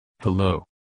Hello.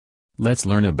 Let's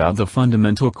learn about the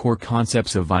fundamental core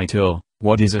concepts of ITIL.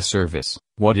 What is a service,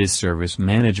 what is service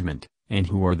management, and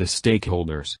who are the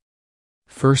stakeholders?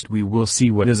 First we will see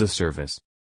what is a service.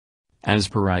 As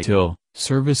per ITIL,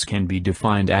 service can be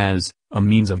defined as a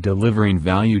means of delivering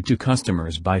value to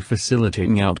customers by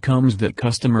facilitating outcomes that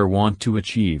customer want to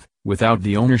achieve, without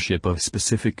the ownership of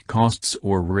specific costs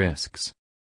or risks.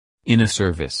 In a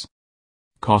service,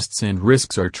 costs and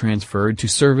risks are transferred to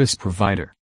service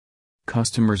provider.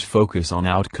 Customers focus on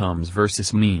outcomes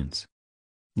versus means.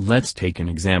 Let's take an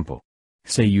example.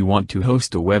 Say you want to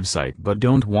host a website but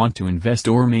don't want to invest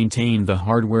or maintain the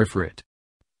hardware for it.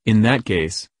 In that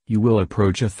case, you will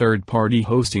approach a third-party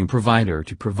hosting provider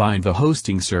to provide the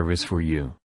hosting service for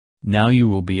you. Now you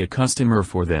will be a customer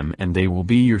for them and they will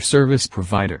be your service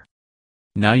provider.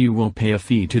 Now you will pay a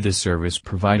fee to the service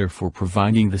provider for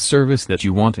providing the service that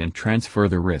you want and transfer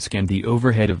the risk and the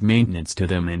overhead of maintenance to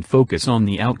them and focus on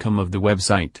the outcome of the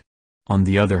website. On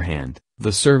the other hand,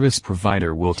 the service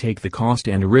provider will take the cost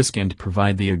and risk and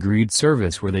provide the agreed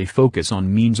service where they focus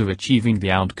on means of achieving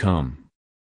the outcome.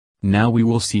 Now we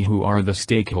will see who are the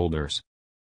stakeholders.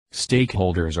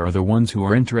 Stakeholders are the ones who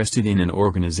are interested in an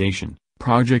organization,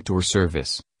 project or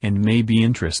service, and may be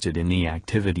interested in the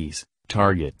activities,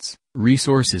 targets,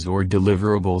 resources or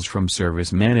deliverables from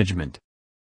service management.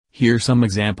 Here some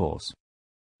examples.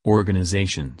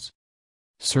 Organizations,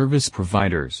 service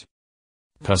providers,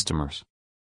 customers,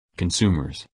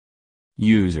 consumers,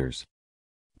 users,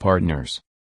 partners,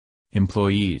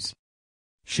 employees,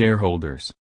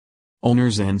 shareholders,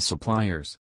 owners and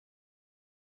suppliers.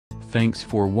 Thanks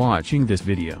for watching this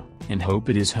video, and hope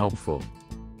it is helpful.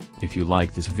 If you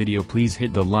like this video, please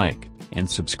hit the like and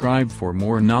subscribe for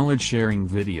more knowledge sharing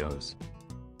videos.